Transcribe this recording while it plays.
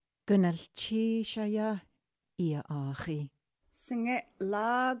Gunalchi Shaya Ia Achi. Sing it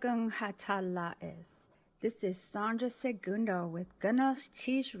Lagang Hatala is. This is Sandra Segundo with Gunnels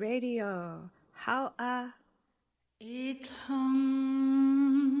Cheese Radio. How Itlum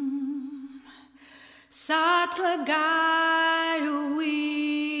Satlagai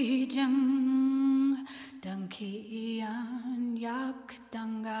Wijang Dankian Yak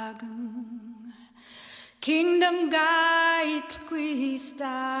Dangagung Kingdom Guide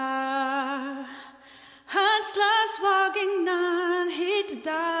Quista Hanslas Waging Nan Hit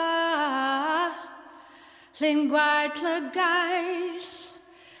Da Linguai Tlagais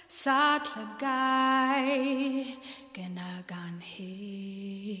Satlagai Genagan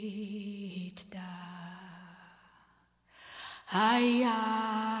Hit Da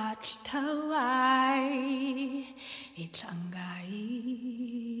Ayat Tawai Itlangai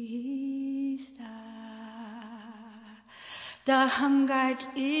Sta Da Hangait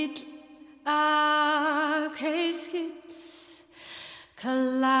It Akeskits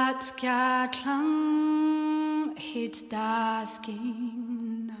Kalat Katlang Hit Das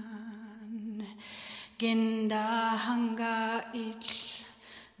Ginan Ginda Hanga It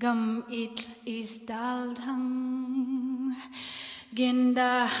Gum It is Daldang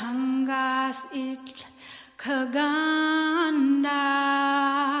Ginda Hangas It Kaganda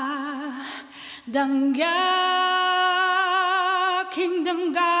Dangya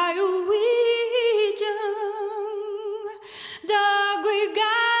Kingdom Guy Wijang Dagui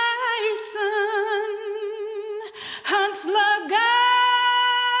Guy Son Hans Lagai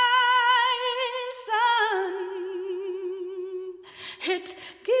Son Hit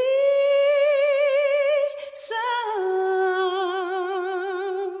Gi Son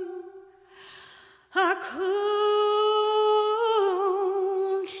Akul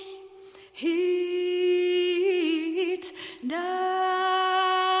Hit Da.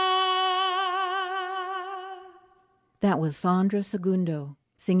 That was Sandra Segundo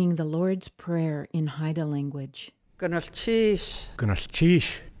singing the Lord's Prayer in Haida language. Gunalchish.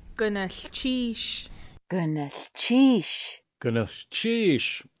 Gunalchish. Gunalchish. Gunalchish.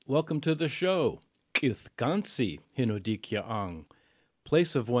 Gunalchish. Welcome to the show. Kithgansi Hinodikya Ang.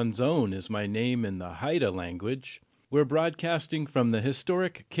 Place of one's own is my name in the Haida language. We're broadcasting from the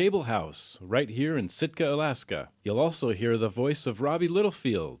historic Cable House right here in Sitka, Alaska. You'll also hear the voice of Robbie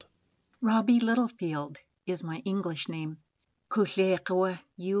Littlefield. Robbie Littlefield is my English name. In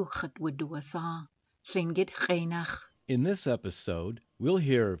this episode, we'll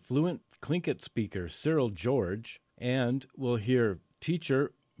hear fluent Tlingit speaker Cyril George, and we'll hear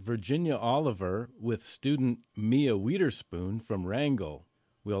teacher Virginia Oliver with student Mia Witherspoon from Wrangell.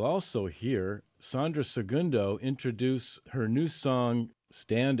 We'll also hear Sandra Segundo introduce her new song,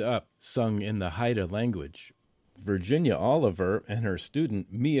 Stand Up, sung in the Haida language. Virginia Oliver and her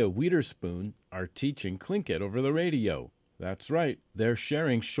student Mia Witherspoon are teaching Tlingit over the radio. That's right, they're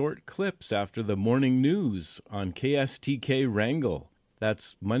sharing short clips after the morning news on KSTK Wrangell.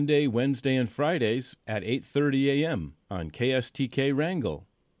 That's Monday, Wednesday, and Fridays at 8:30 a.m. on KSTK Wrangell.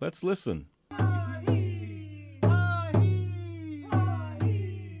 Let's listen.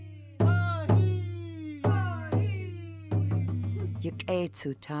 Yuk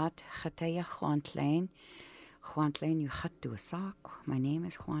Sutat Chataya Juantlain. Juantlain Yuchatu Asak. My name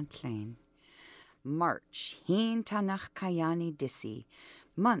is Juantlain. March, Heen Tanach Kayani Disi,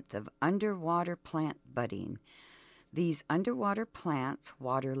 month of underwater plant budding. These underwater plants,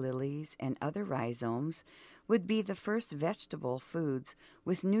 water lilies, and other rhizomes would be the first vegetable foods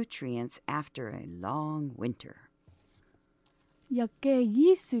with nutrients after a long winter. Yake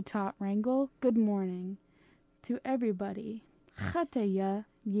Yisutat Wrangell, good morning to everybody. Chataya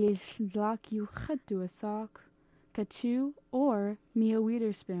Yishlak Yuchatu Asak, Kachu, or Mia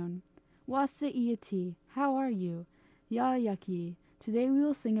Witherspoon. Wasa Iati, how are you? Ya Yaki. Today we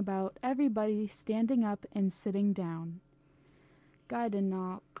will sing about everybody standing up and sitting down.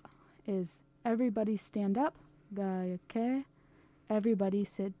 Gaidanak is everybody stand up. Gayake, everybody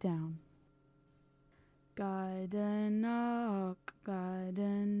sit down. Gaidanak,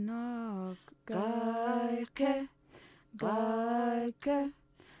 Gaidanak, Gaike, Gaike,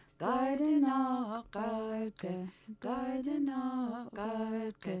 Gaidanak, Gaike, Gaidanak,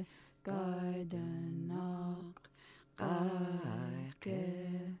 Gaike, Gaidanak, Gaike.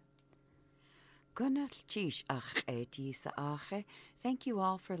 Gunalchish ach eti saache. Thank you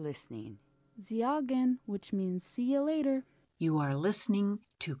all for listening. Ziagan, which means see you later. You are listening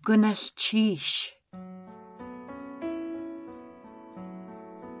to Gunalchish.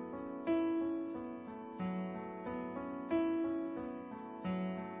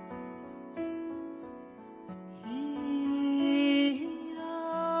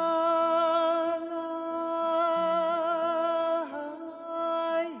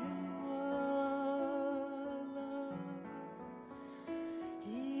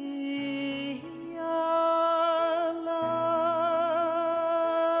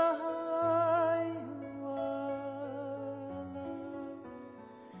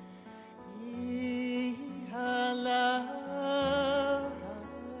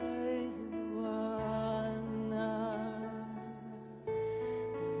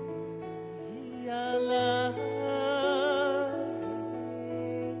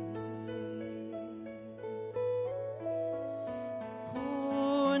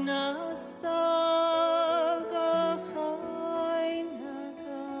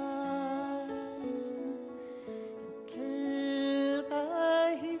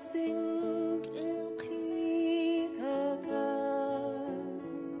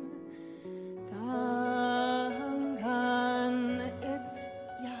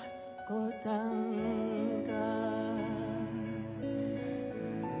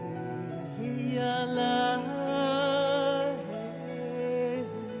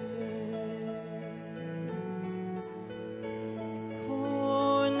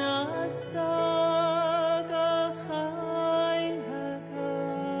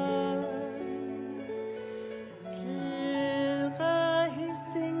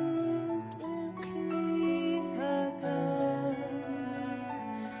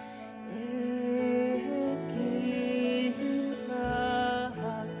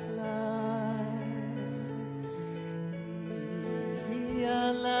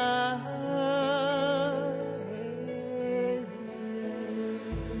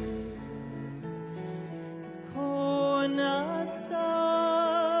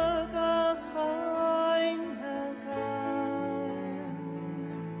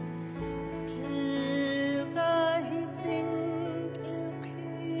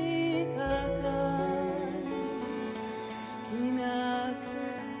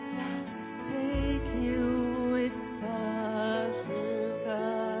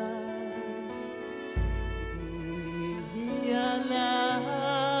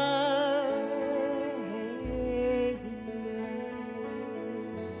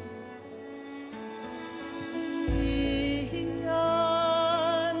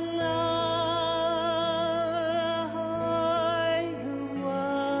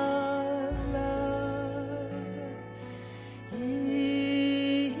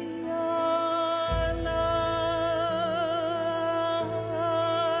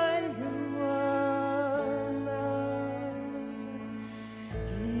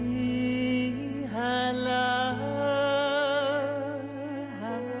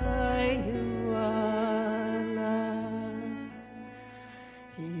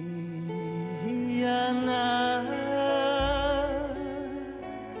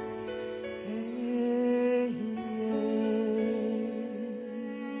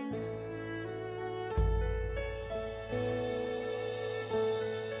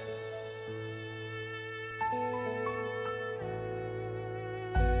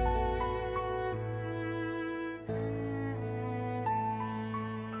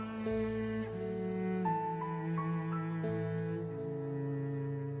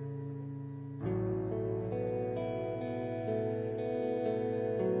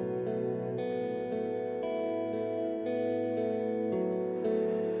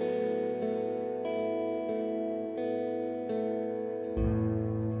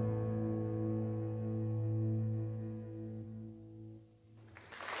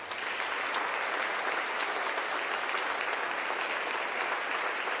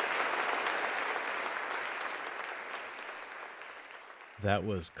 That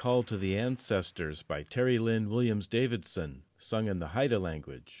was Call to the Ancestors by Terry Lynn Williams Davidson, sung in the Haida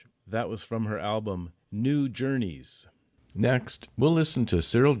language. That was from her album New Journeys. Next, we'll listen to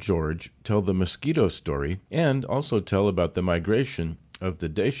Cyril George tell the mosquito story and also tell about the migration of the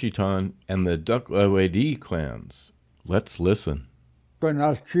Deshitan and the Duklawedi clans. Let's listen.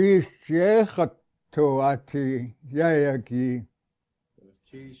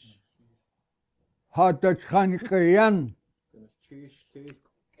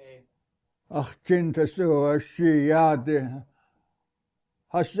 Ach, Jinta so she yade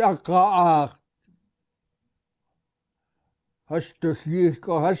Hasaka Has to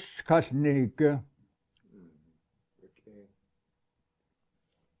Flisko has Kasnike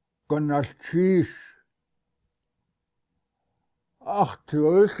Gunnar Chish Ach,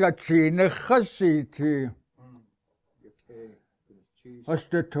 tu Katsine Hasiti Has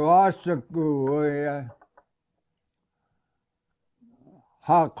to Toasa go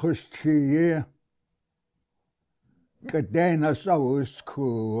Hakustie Gedena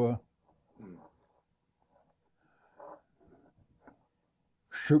Sausku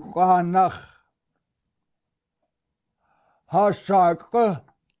Shukanach Hasaka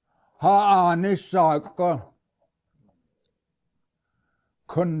Haanisaka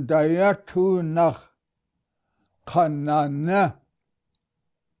Kundaya Tunach Kanana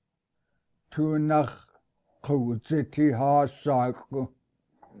Tunach Kuziti Hasaka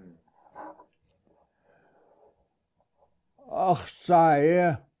Ach,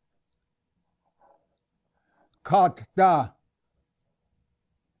 sei Katta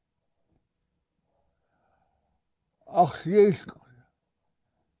Ach, yes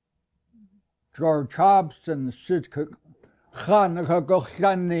George Hobson Sitka Chanaka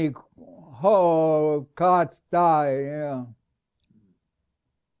Gochanik Ho Katta, yeah.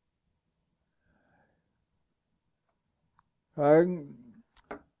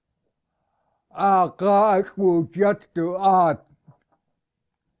 Aka aku jat tu at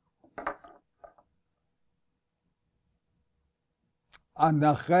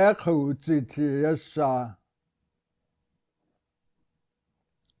anakhaqutsitiassa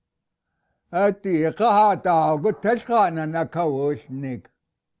ati qahata gutalqana nakawusnik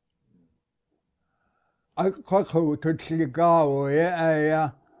aqaqutligawo ya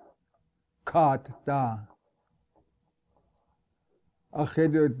katta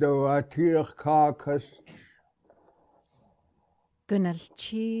akhidu dawatir kakas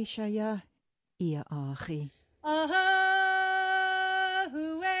Gunalchi shaya ia achi.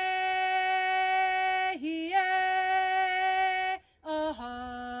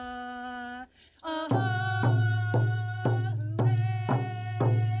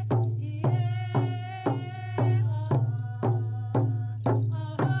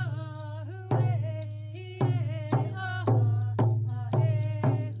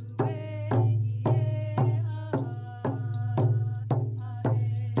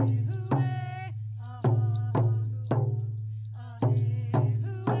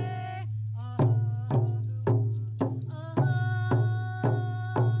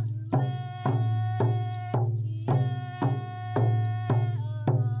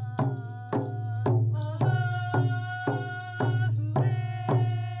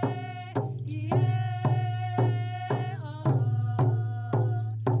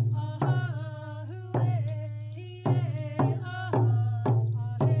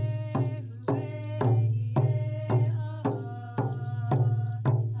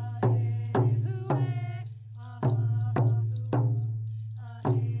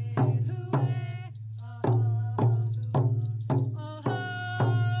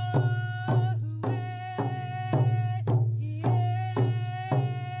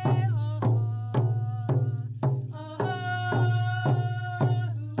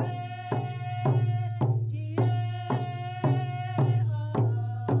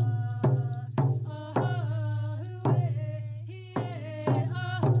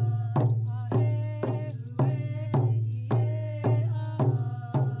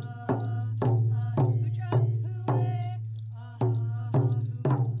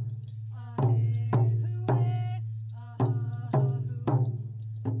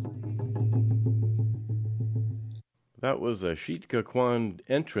 That was a Sheetka Kwan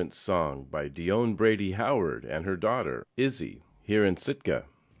entrance song by Dionne Brady Howard and her daughter, Izzy, here in Sitka.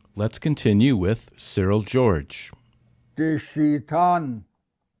 Let's continue with Cyril George. Deshitan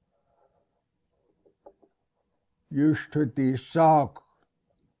used to disak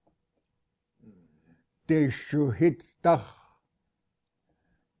deshuhittach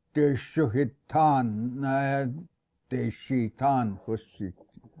deshuhitan deshitan husit.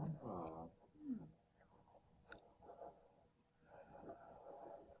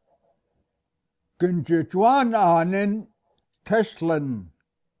 Gunjitwan anen Teslan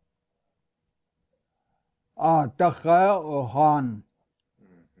Dacha Ohan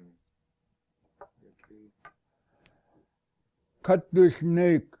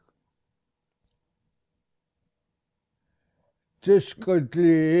Katdusnik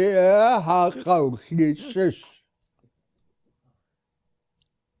Tiskutli Hakauchlisis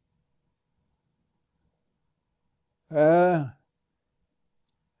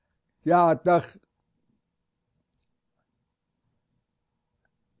Ja, dach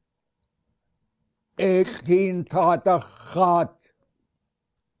ik geen tatachat.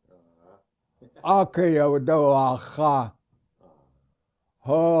 Akeo doacha.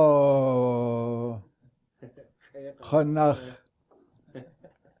 Ho. Genach.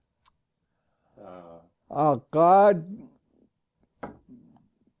 Akad.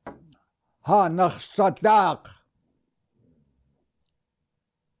 Hanach sadak.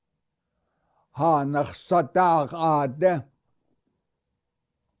 Hanach sadak ade.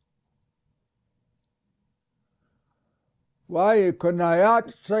 Why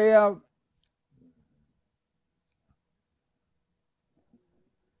kunayat saya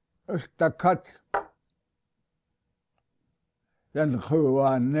istakat yan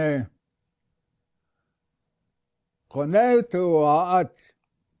khuwane kunaytu at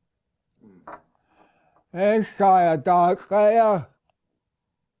saya dakaya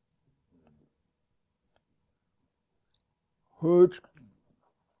huch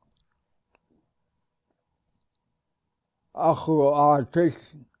Achu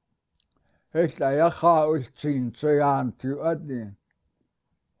artis la yacha ulchin tsayan tu adni.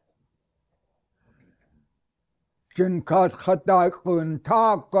 Jin kat khatai kun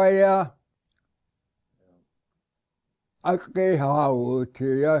ta kaya akke hau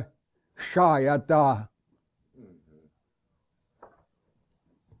tiya shayata.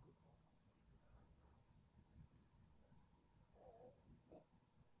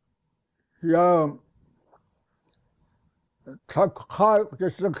 Ya kakak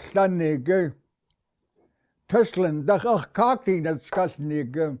desleklanige. Teslan dag kaki dat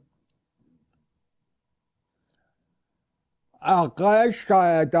skasnige.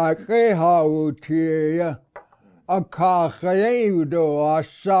 Akashaya da kehautie. Akakayudo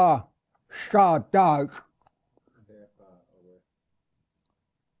asa shadag.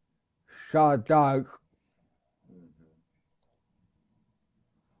 Shadag.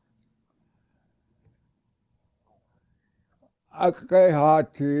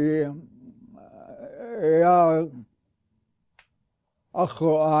 Akehati ya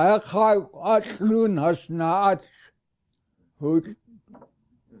akho akha atlun hasnaat hut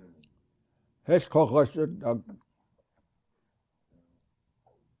hes kochas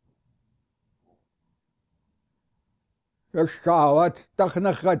Yashawat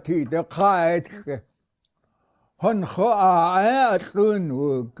takhnachati de khaet hun kho atlun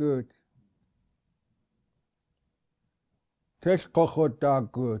good tes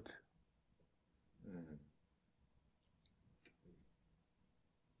kochota good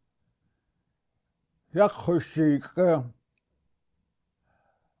Yakhushika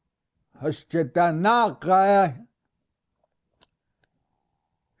Hasjetanaka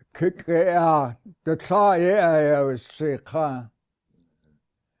Kikea the Taya Sika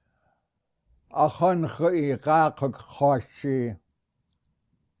Ahon Khoshi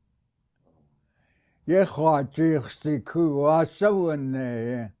Yekhwajixtiku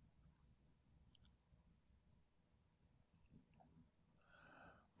Asawune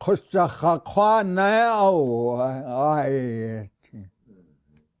Kusakwana o I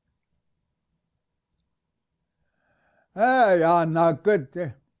Hey, not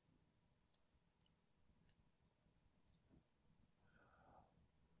good.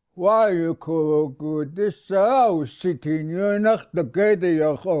 Why you call good this house sitting you not the gate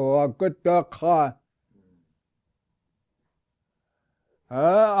a good car.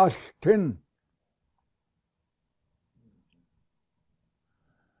 Astin.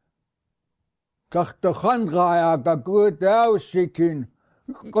 Takhan Raya the good house sitting.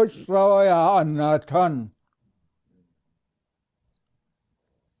 Kusraya Anatan.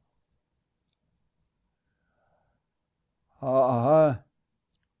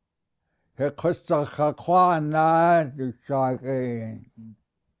 He Kusakwana the Shaki.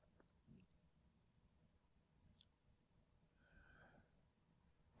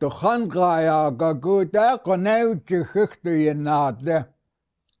 The Hangraya got good economic in that.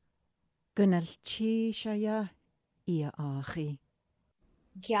 Gunalchi Shaya Ia Achi.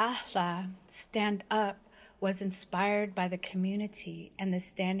 Gyatha, Stand Up, was inspired by the community and the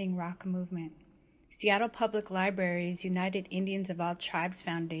Standing Rock movement. Seattle Public Library's United Indians of All Tribes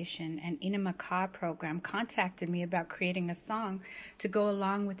Foundation and Inamaka program contacted me about creating a song to go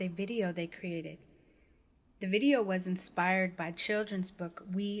along with a video they created. The video was inspired by children's book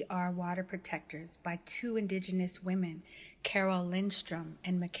We Are Water Protectors by two Indigenous women, Carol Lindstrom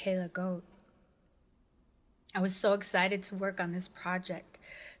and Michaela Goat. I was so excited to work on this project.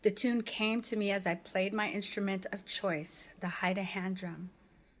 The tune came to me as I played my instrument of choice, the Haida hand drum.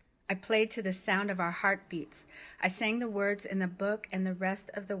 I played to the sound of our heartbeats. I sang the words in the book, and the rest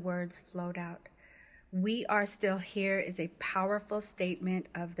of the words flowed out. We are still here is a powerful statement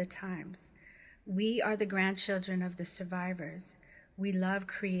of the times. We are the grandchildren of the survivors. We love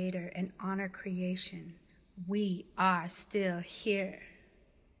Creator and honor creation. We are still here.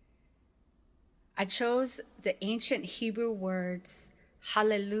 I chose the ancient Hebrew words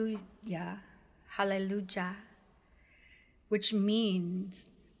hallelujah, hallelujah, which means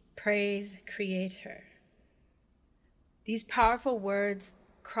praise Creator. These powerful words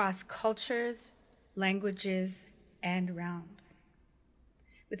cross cultures, languages, and realms.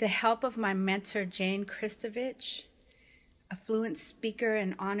 With the help of my mentor, Jane Kristovich, a fluent speaker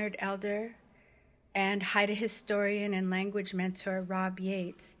and honored elder, and Haida historian and language mentor, Rob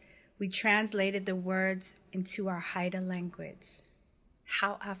Yates, we translated the words into our Haida language.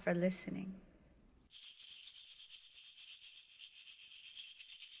 How'a for listening.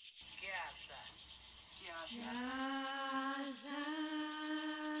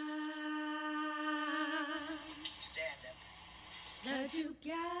 Stand up.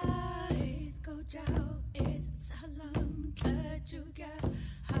 Lajuga go jow it's salam. Lajuga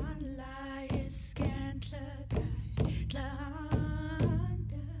hanla is scan tlahanda.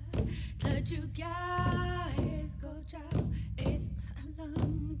 Lajuga go jow it's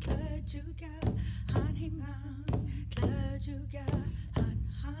salam. Lajuga han hingang. Lajuga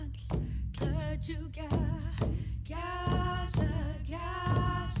han. Lajuga gala.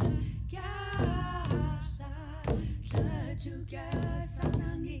 Lajuga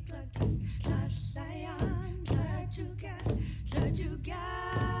sanang iklagtas layan. Lajuga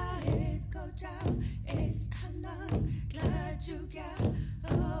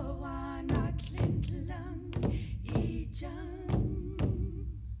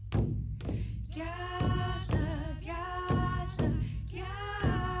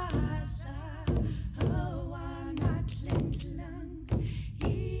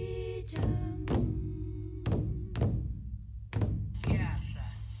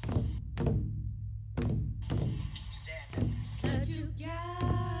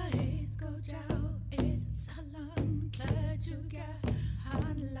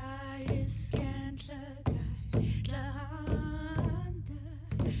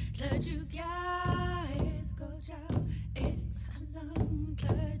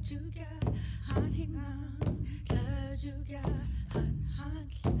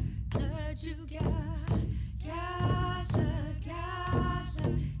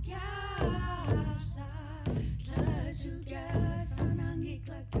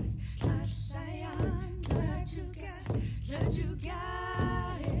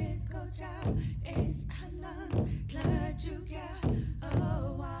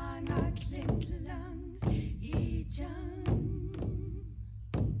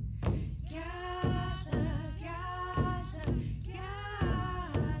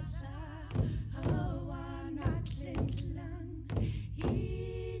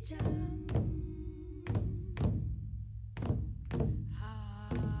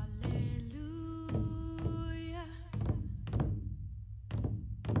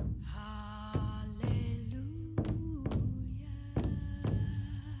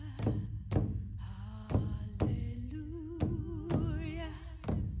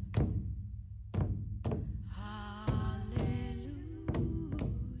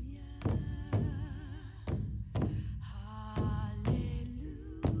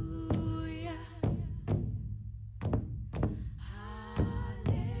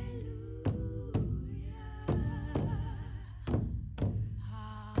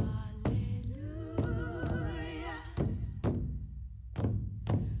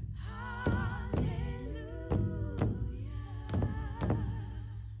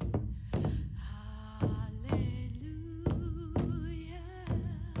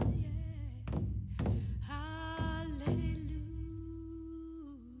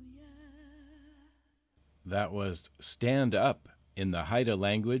That was Stand Up in the Haida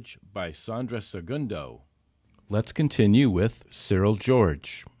language by Sandra Segundo. Let's continue with Cyril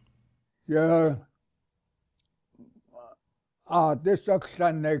George. Yeah. This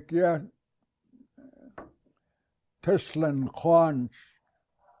Oxlanekia Teslan Khans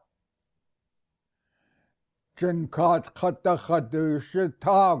Jinkat Khatakhadush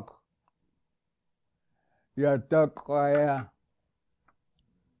Tag Yatakwaya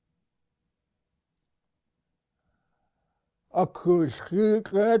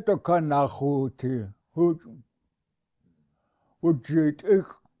Akushike to Kanahuti Ujit ik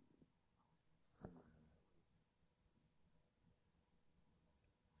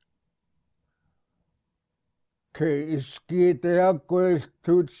Ke iskite akwes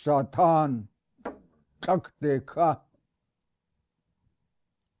tut Satan Takdeka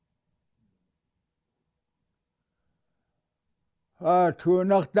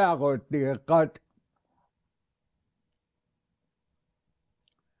Tunach dagot dikat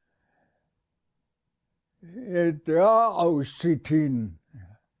Edra aussitin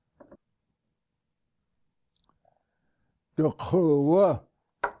de Khuwa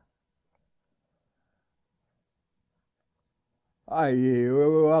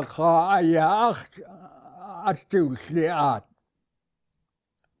Ayakha ayach atulliat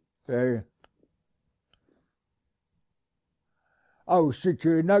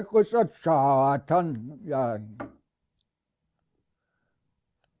aussitin kusat Satan yan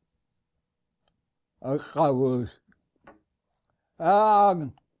Akawus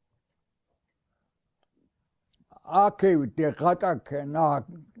Ake de Kata Kenak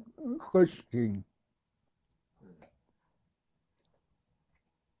Christine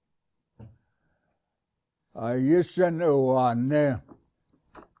Ayisen Oane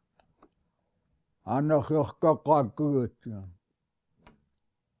Anachokakut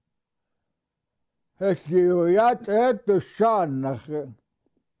Hesiyat et the Shan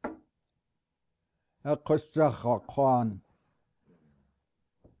Akosakha Khan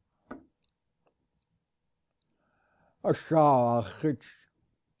Ashahich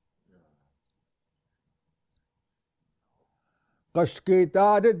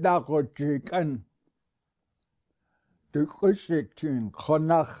Kaskitade Dakochikan Tukusitin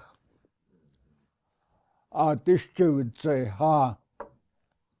Konach Artistu would say ha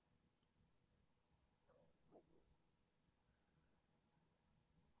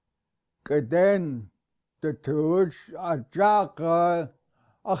Then the Tush Ajaka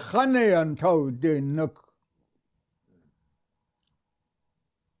a Khanayan told in Nook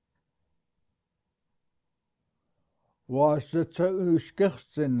واسطة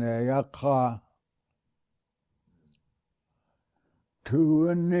إشكخسن يقا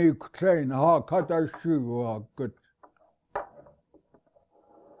توني كتين هكذا شو هكذا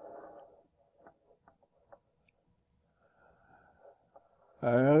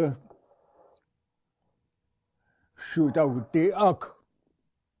شو دودي أك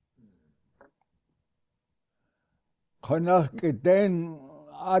خناخ كتين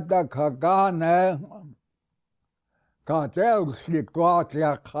أدا كغانا كاتل سليكوات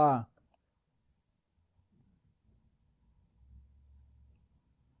يقا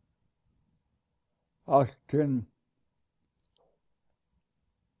أستن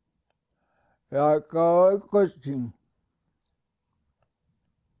يا كوكسين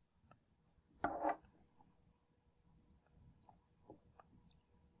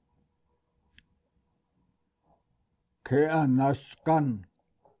كأنشكن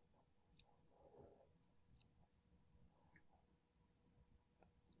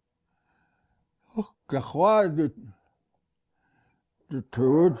كخواد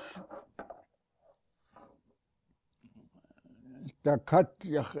تتوج تكت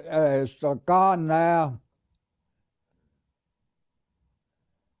سكانا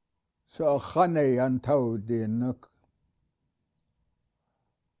سخني ينتو دينك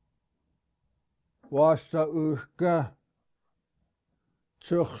واسا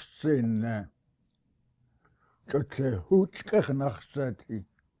تخسن تتهوتك نخستي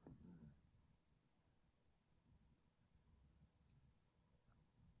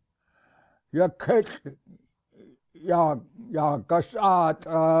يا كت يا قصات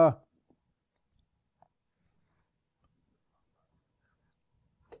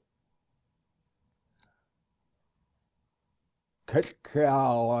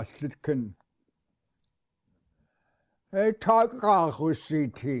كتكاوة تتكن تاقا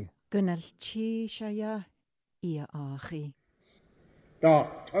خسيتي Gunalchi shaya ia achi.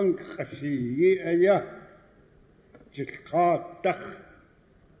 دا تنك خشي ايا جلقاتخ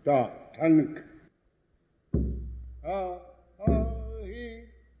دا تنك هي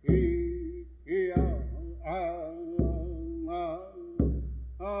هي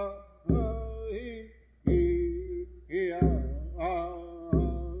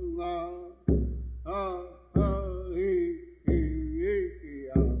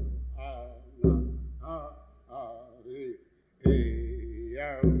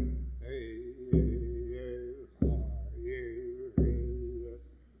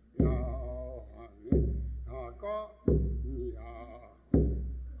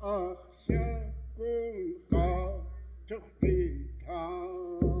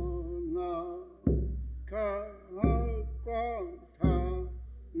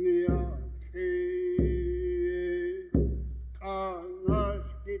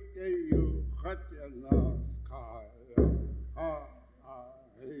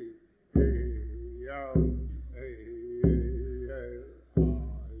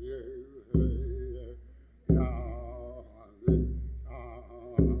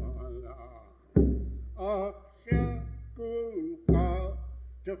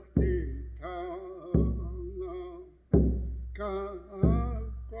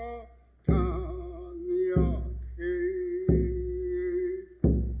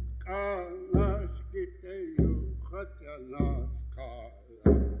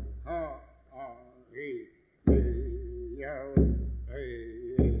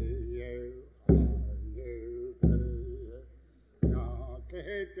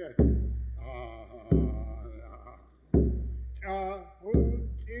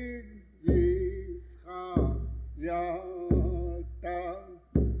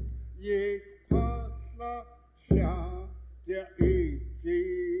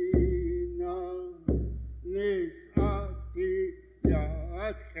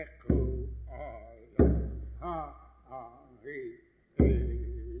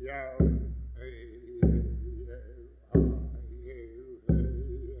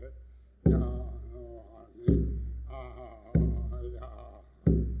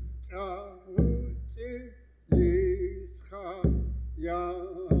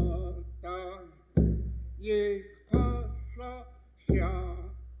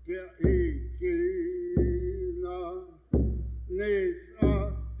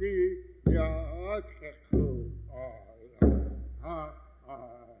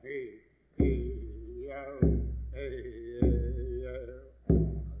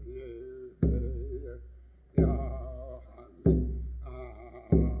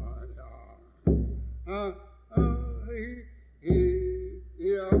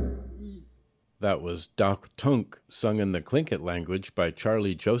That was Doc Tunk, sung in the Tlingit language by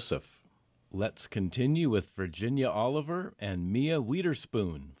Charlie Joseph. Let's continue with Virginia Oliver and Mia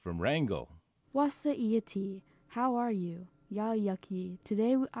Witherspoon from Wrangell. Wasa iati, how are you? Ya yucky.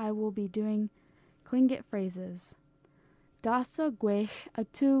 Today I will be doing Tlingit phrases. Dasa gwesh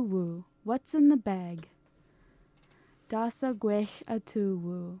atuwu. What's in the bag? Dasa gwesh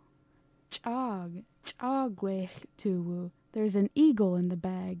atuwu. Chog gwesh tuwu. There's an eagle in the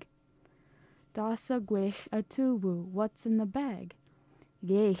bag. Dasa gwesh atuwu. What's in the bag?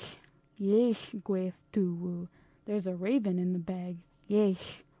 Yesh gwesh tuwu. There's a raven in the bag.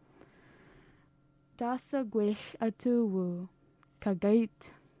 Yesh. Dasa gwesh atuwu. Kagait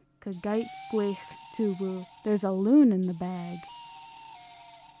gwesh tuwu. There's a loon in the bag.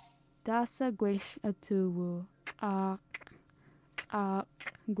 Dasa gwesh atuwu.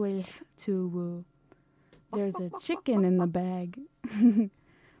 Gwesh tuwu. There's a chicken in the bag.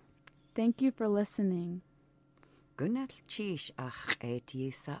 Thank you for listening. Gunal chish ach et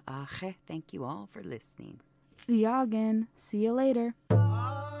yisa ache. Thank you all for listening. See ya again. See you later.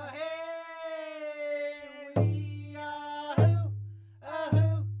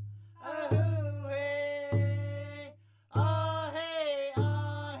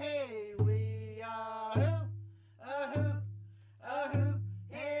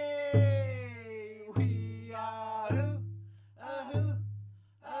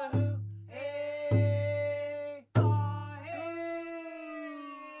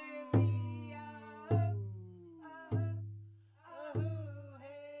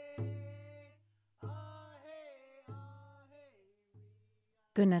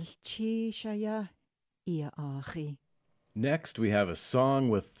 Gunalchi shaya ia achi. Next, we have a song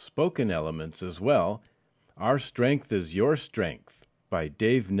with spoken elements as well. Our Strength is Your Strength by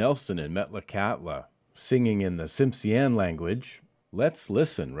Dave Nelson and Metlakatla, singing in the Tsimshian language. Let's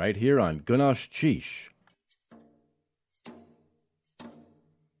listen right here on Gunash Chish.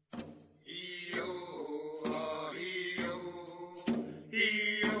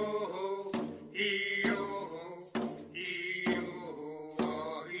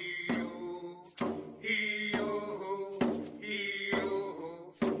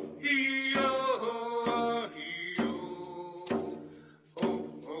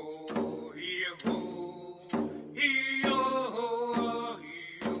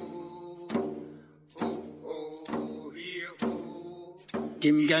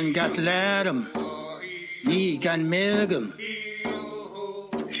 Dim gan gat larum, ni gan melgum,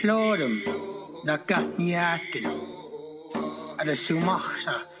 slodum, na gat niakin, ad a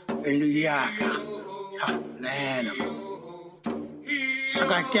sumachsa, eluiaka, ha lanum. So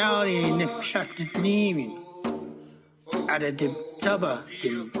gat gauri nip shut the dreaming, ad a dim tubba,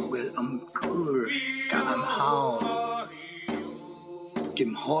 dim will cool, da how,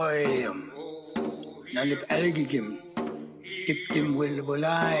 dim hoyum, na lip elgigim. Dip dim will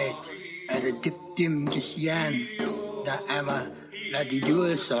volait, and a dip dim gisyan, da ama la di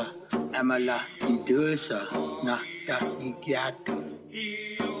dulsa, ama la di dulsa, na da ni giat.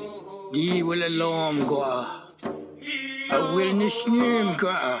 Di will alone go a will nisnum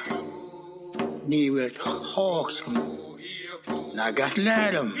go ni will hawks na gat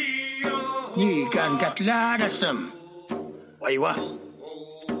ladum, ni gan gat ladasum. Why what?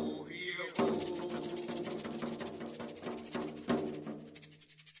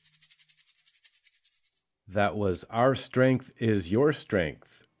 That was Our Strength is Your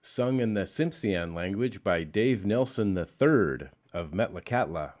Strength, sung in the Tsimshian language by Dave Nelson III of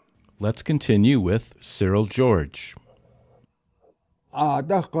Metlakatla. Let's continue with Cyril George.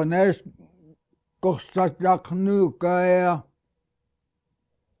 Da kones kostat yaknu kaya.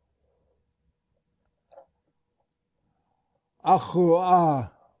 Akhu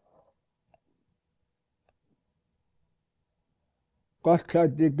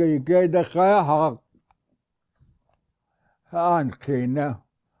kostat digay kaya Kina,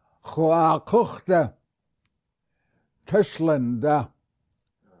 Chua Kuchte, Tischlanda,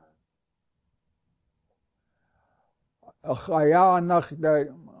 Chaya nach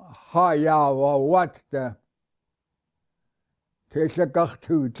de Haya wa wat de Tischlagach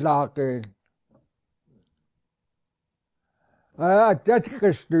tu tlake. Dat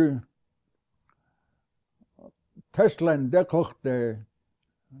Christu, Tischlanda Kuchte.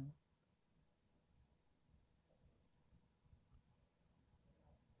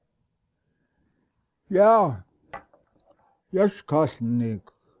 Ja, yes, Kosnik.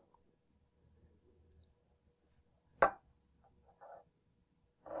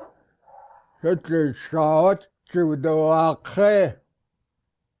 Hitler shot to the Akhe.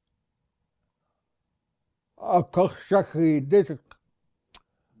 A Kochaki did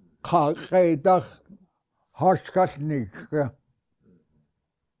Kakhe Dach Hoskosnik.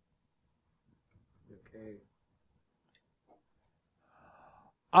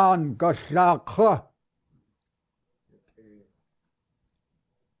 An gaslakha.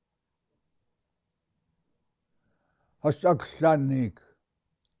 Hasakslanik.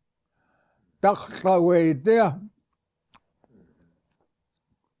 Takhlawede.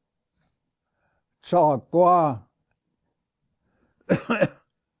 Tsaqwa.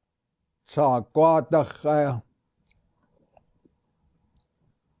 Tsaqwa takha.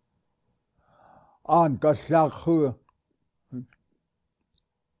 An gaslakhu.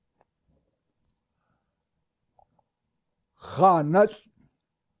 Khanat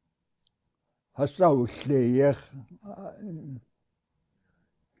hasawsleyech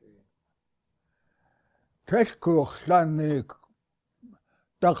Teskuchlanik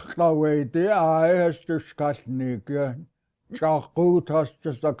Takhlawede Aestuskalnik Chakut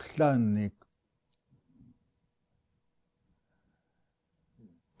Hastaklanik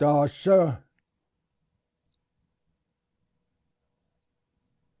Dasa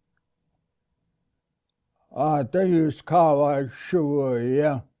Deus kawa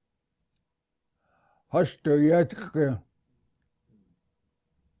shuya. Hastu yetke.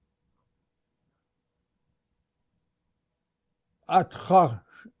 Atcha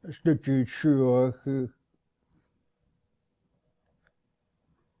stukje shuya.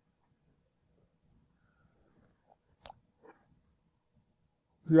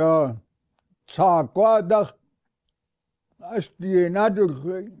 Ja, tsaqwa dak asti nadu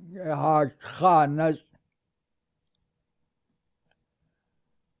ha khanas.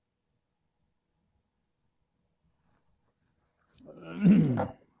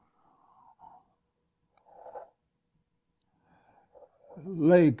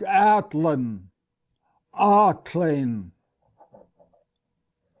 Lake Atlan, Atlan.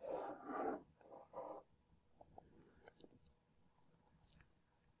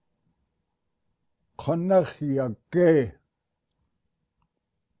 Khanakhia ke.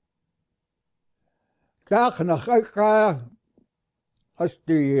 Kakhnakha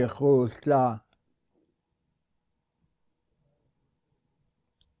asti khusla.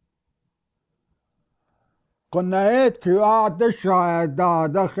 قنايتي أعطشها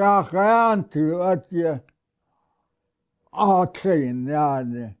دادخ يا خيانتي أتي أعطين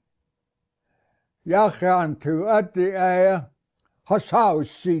يعني يا خيانتي أتي أيه هساو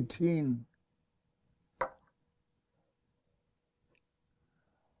السيتين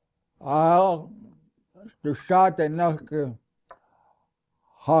تشات إنك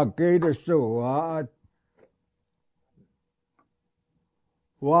هاكيد السوات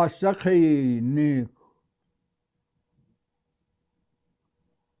واسقي نيك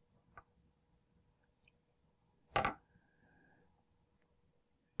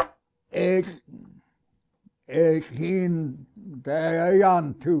Ik ging daar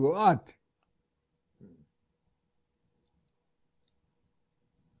aan toe uit.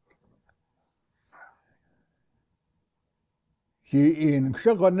 Je in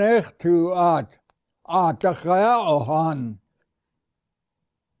zich toe uit. Uit de gaan.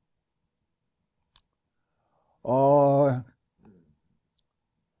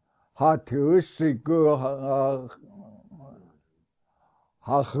 Had u zich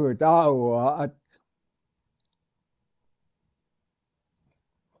Hachudau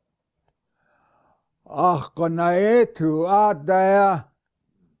Ach konaetu adaya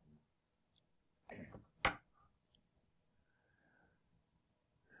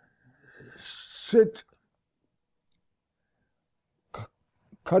sit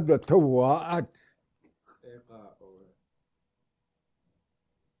kadatuwa at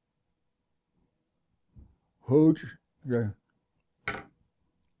Hooch the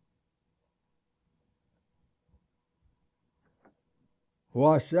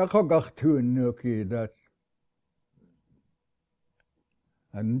Was gachtuun nuki dat.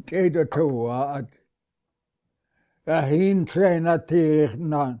 En teda toa at. Hin traina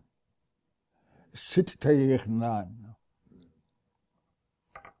tegen sit tegen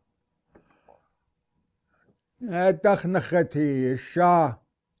dag nagati sha.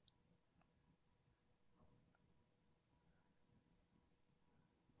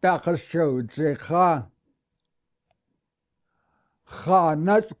 Dag showed zich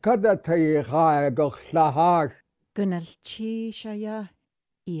خانت كدتي خايق خلاهاش Gunalchi shaya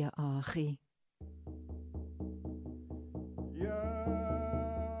ia achi. Yeah.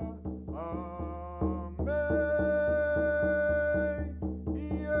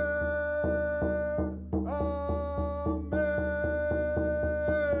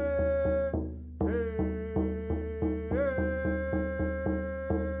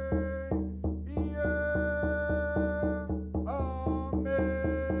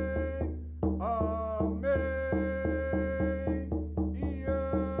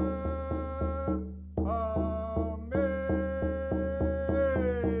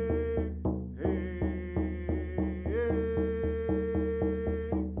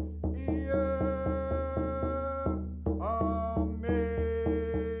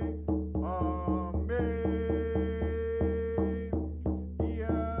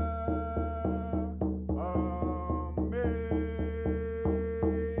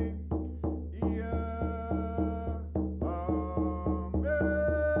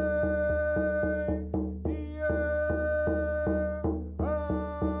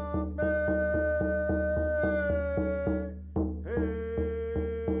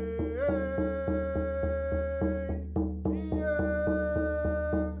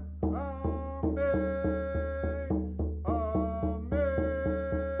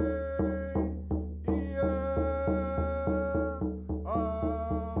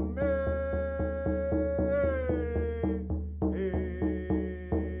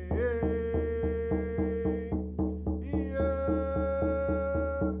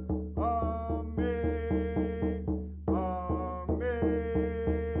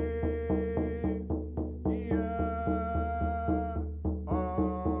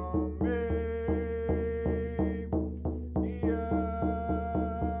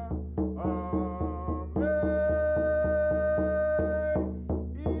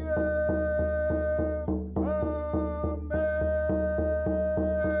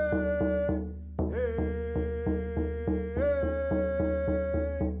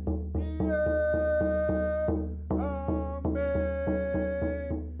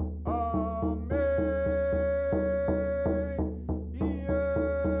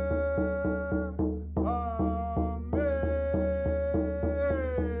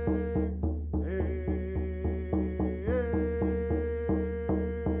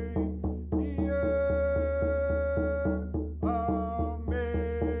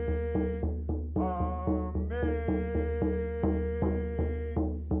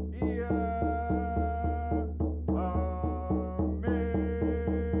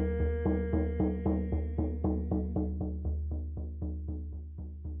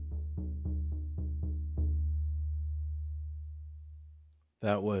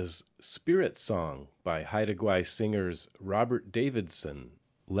 That was Spirit Song by Haida Gwaii singers Robert Davidson.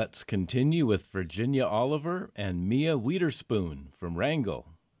 Let's continue with Virginia Oliver and Mia Witherspoon from Wrangell.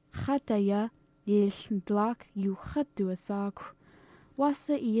 Chataya yesh dlak yu chatu asak.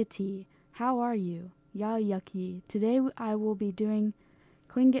 Wasa iati. How are you? Ya yucky. Today I will be doing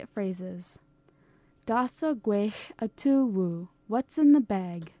Tlingit phrases. Dasa gwesh atuwu. What's in the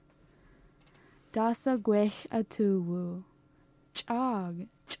bag? Dasa gwesh atuwu. Chag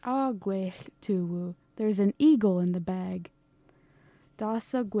gwesh tuwu. There's an eagle in the bag.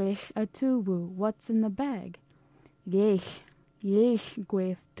 Dasa gwesh atuwu. What's in the bag? Yesh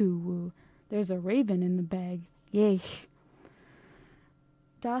gwesh tuwu. There's a raven in the bag. Yesh.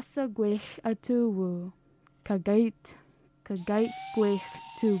 Dasa gwesh atuwu. Kagait gwesh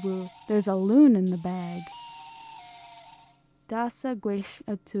tuwu. There's a loon in the bag. Dasa gwesh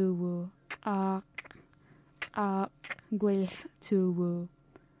atuwu. Gwesh tuwu.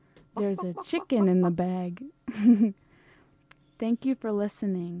 There's a chicken in the bag. Thank you for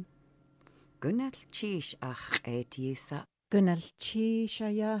listening. Gunnal chish ach et yisa. Gunnal chi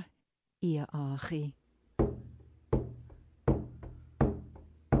shaya ia achi.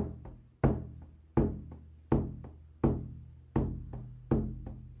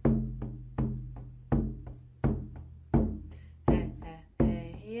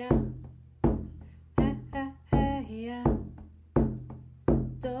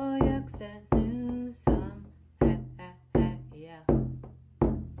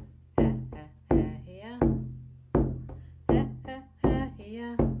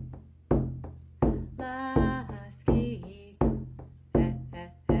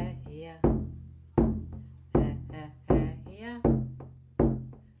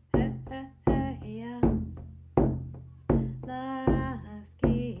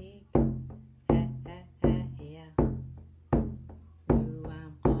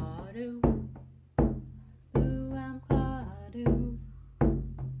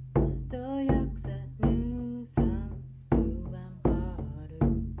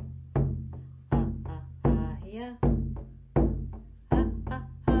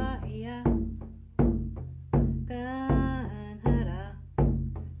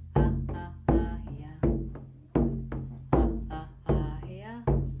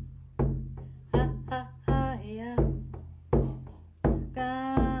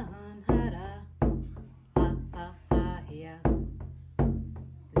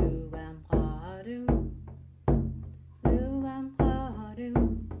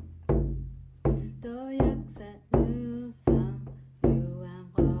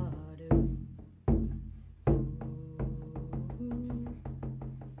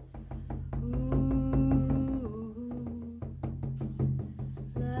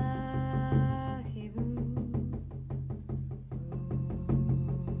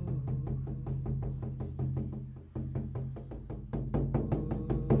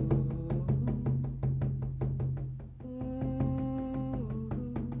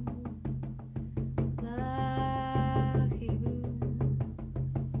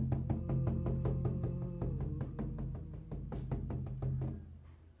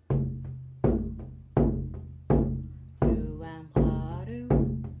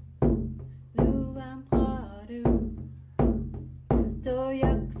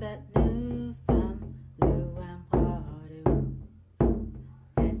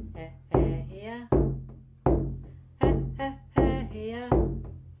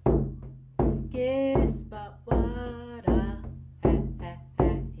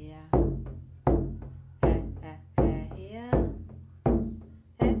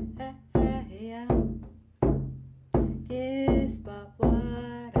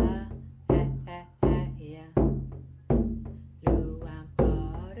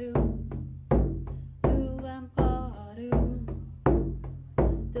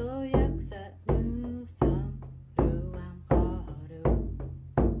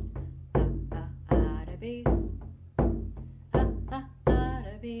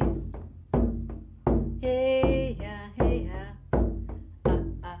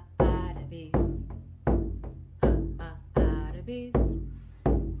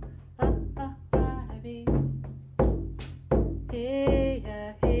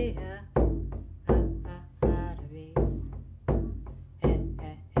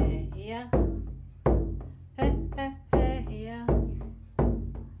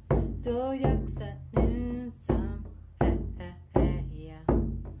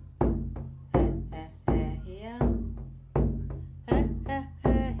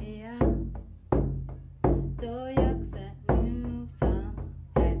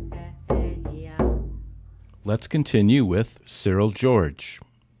 Let's continue with Cyril George.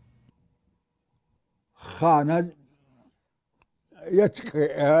 Chana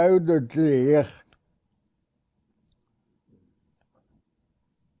yatke uit het licht.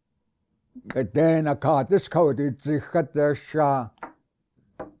 Gedena kaartes koudit zich het er sha.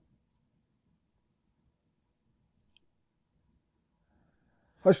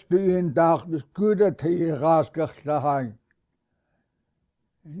 Als du een dag dus goed dat hij raasgach daheim.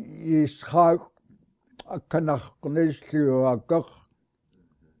 Je schuik kanach knislu akach.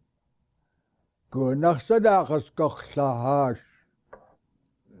 Kunach sadagas kach lahash.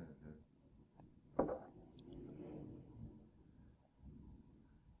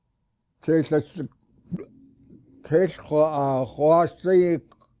 Tes khwasi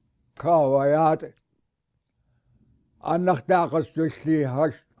kawayat. Annach dagas dusli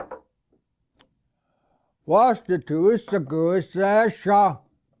hash. Was de toeriste goes sha.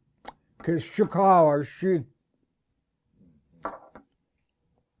 Kis Chicago she.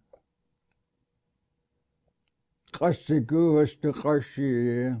 Kasi goes to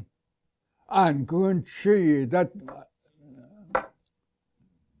kashi. And gun she that.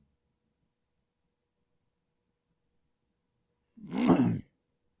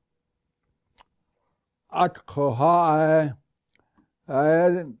 At koha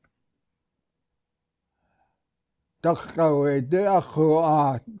Dachawe de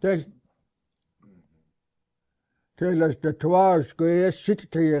achoa des tell us the twice go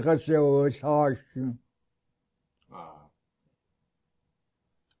sit to your was harsh.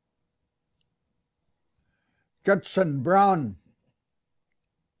 Judson Brown.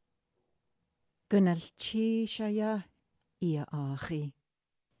 Gunalchi shaya ia achi.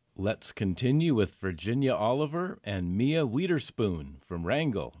 Let's continue with Virginia Oliver and Mia Witherspoon from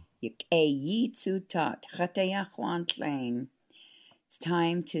Wrangell. It's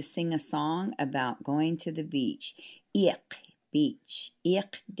time to sing a song about going to the beach. Ik beach,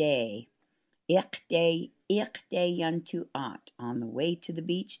 ik day unto ot. On the way to the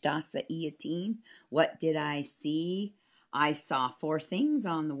beach, dasa iatin. What did I see? I saw 4 things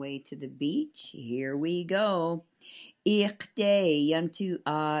on the way to the beach. Here we go. Ich day unto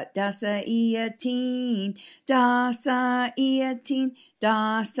dasa iatin, dasa iatin,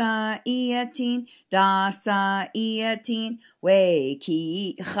 dasa iatin, dasa iatin, way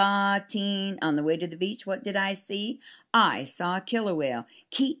ki chatin. On the way to the beach, what did I see? I saw a killer whale.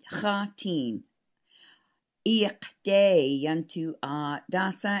 Ki chatin. Ich day unto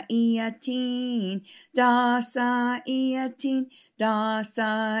dasa iatin, dasa iatin,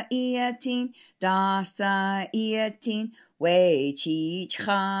 dasa iatin, dasa iatin, way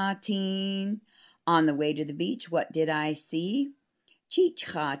chichatin. On the way to the beach, what did I see?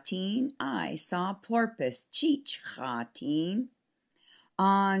 Chichatin. I saw porpoise. Chichatin.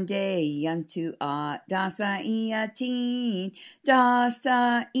 On day unto dasa iatin,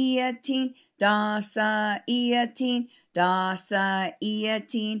 dasa iatin, dasa iatin, dasa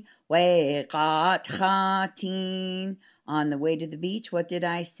iatin, way got chatin. On the way to the beach, what did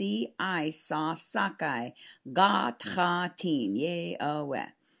I see? I saw sockeye. Got chatin, yea,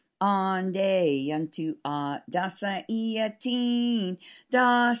 on day unto dasa iatin,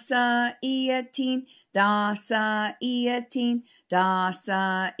 dasa iatin, dasa iatin,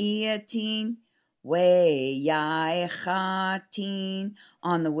 dasa iatin, way yai chatin.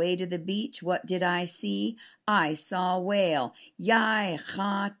 On the way to the beach, what did I see? I saw a whale. Yai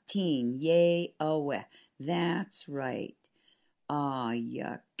chatin, yea, that's right.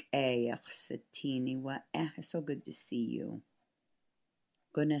 Yak satini wa it's so good to see you.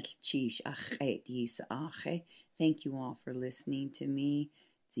 Thank you all for listening to me.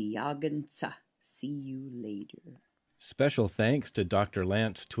 See you later. Special thanks to Dr.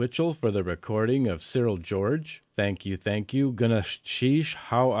 Lance Twitchell for the recording of Cyril George. Thank you. Gunashish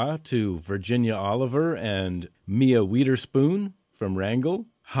Hawa to Virginia Oliver and Mia Witherspoon from Wrangell.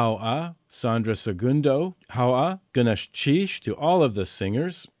 Hawa, Sandra Segundo. Hawa, Gunashish to all of the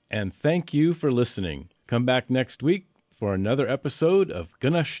singers. And thank you for listening. Come back next week for another episode of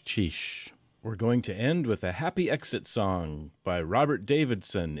Gunashish. We're going to end with a happy exit song by Robert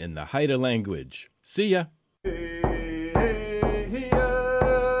Davidson in the Haida language. See ya! Yeah.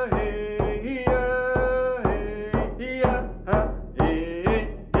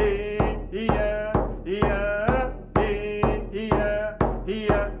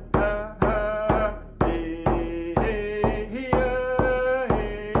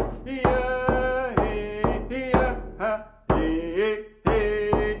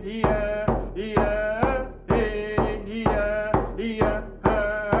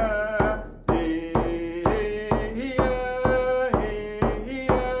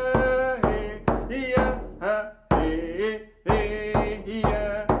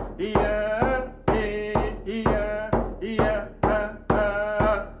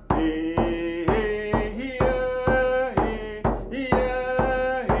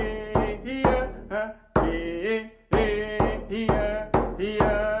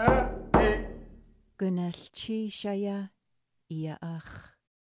 Shaya Iaach.